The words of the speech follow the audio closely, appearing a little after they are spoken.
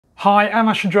Hi, I'm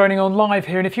Ash from Droning On Live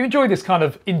here, and if you enjoy this kind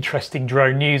of interesting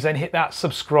drone news, then hit that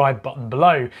subscribe button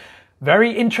below.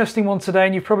 Very interesting one today,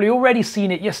 and you've probably already seen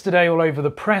it yesterday all over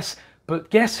the press, but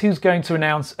guess who's going to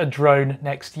announce a drone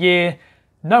next year?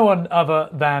 No one other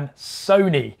than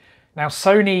Sony. Now,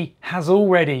 Sony has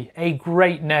already a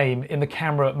great name in the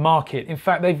camera market. In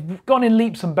fact, they've gone in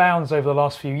leaps and bounds over the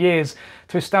last few years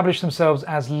to establish themselves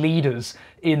as leaders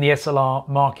in the SLR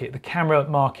market, the camera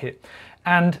market.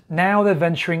 And now they're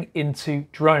venturing into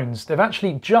drones. They've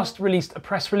actually just released a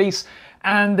press release,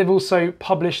 and they've also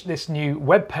published this new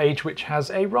web page, which has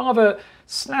a rather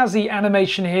snazzy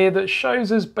animation here that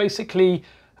shows us basically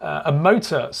a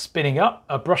motor spinning up,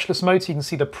 a brushless motor. You can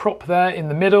see the prop there in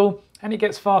the middle, and it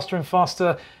gets faster and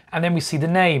faster. And then we see the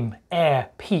name,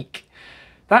 Airpeak.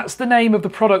 That's the name of the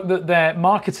product that they're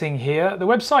marketing here. The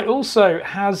website also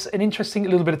has an interesting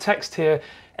little bit of text here,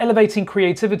 elevating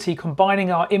creativity, combining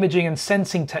our imaging and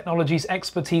sensing technologies,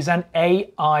 expertise, and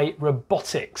AI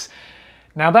robotics.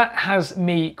 Now that has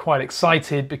me quite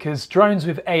excited because drones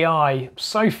with AI,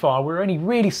 so far, we're only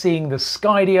really seeing the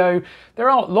Skydio. There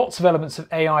are lots of elements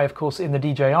of AI, of course, in the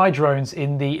DJI drones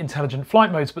in the intelligent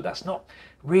flight modes, but that's not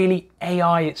really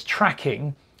AI it's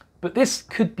tracking. But this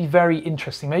could be very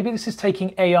interesting. Maybe this is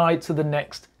taking AI to the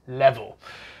next level.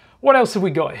 What else have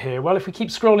we got here? Well, if we keep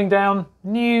scrolling down,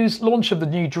 news, launch of the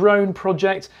new drone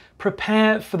project,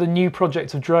 prepare for the new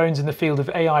project of drones in the field of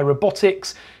AI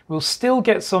robotics. We'll still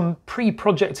get some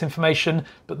pre-project information,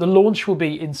 but the launch will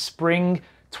be in spring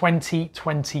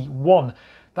 2021.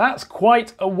 That's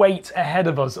quite a wait ahead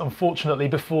of us, unfortunately,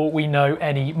 before we know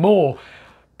any more.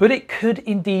 But it could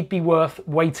indeed be worth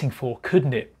waiting for,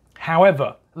 couldn't it?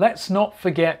 However, let's not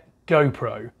forget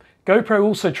GoPro. GoPro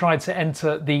also tried to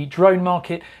enter the drone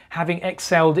market, having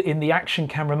excelled in the action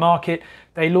camera market.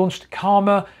 They launched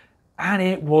Karma, and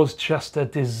it was just a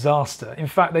disaster. In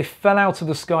fact, they fell out of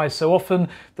the sky so often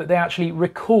that they actually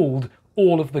recalled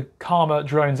all of the Karma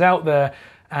drones out there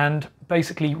and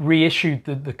basically reissued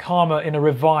the Karma in a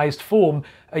revised form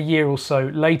a year or so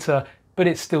later, but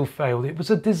it still failed. It was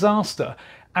a disaster.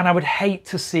 And I would hate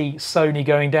to see Sony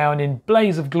going down in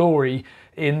blaze of glory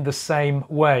in the same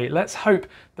way. Let's hope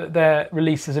that their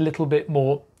release is a little bit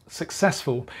more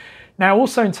successful. Now,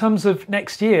 also in terms of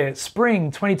next year,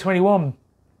 spring 2021,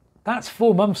 that's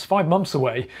 4 months, 5 months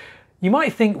away. You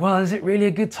might think, well, is it really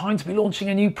a good time to be launching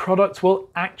a new product? Well,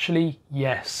 actually,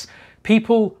 yes.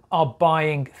 People are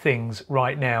buying things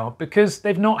right now because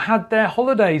they've not had their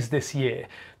holidays this year.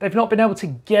 They've not been able to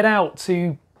get out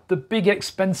to the big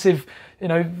expensive,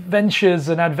 ventures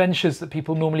and adventures that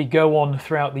people normally go on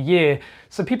throughout the year.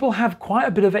 So people have quite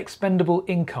a bit of expendable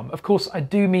income. Of course, I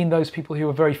do mean those people who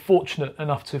are very fortunate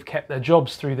enough to have kept their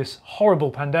jobs through this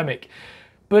horrible pandemic.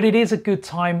 But it is a good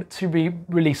time to be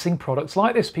releasing products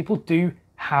like this. People do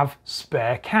have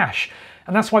spare cash.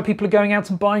 And that's why people are going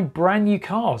out and buying brand new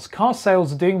cars. Car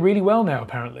sales are doing really well now,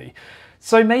 apparently.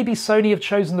 So maybe Sony have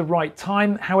chosen the right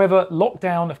time. However,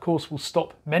 lockdown, of course, will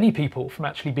stop many people from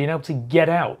actually being able to get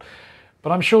out.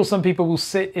 But I'm sure some people will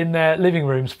sit in their living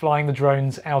rooms flying the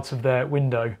drones out of their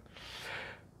window.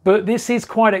 But this is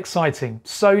quite exciting.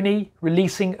 Sony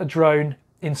releasing a drone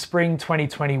in spring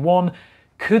 2021.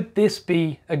 Could this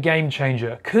be a game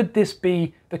changer? Could this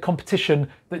be the competition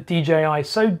that DJI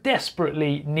so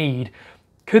desperately need?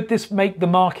 Could this make the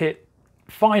market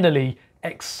finally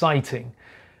exciting?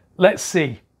 Let's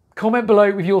see. Comment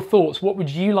below with your thoughts. What would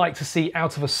you like to see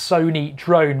out of a Sony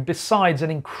drone besides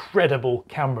an incredible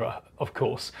camera, of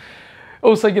course?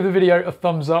 Also give the video a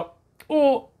thumbs up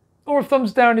or a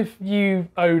thumbs down if you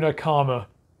own a Karma.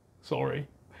 Sorry.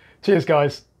 Cheers,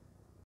 guys.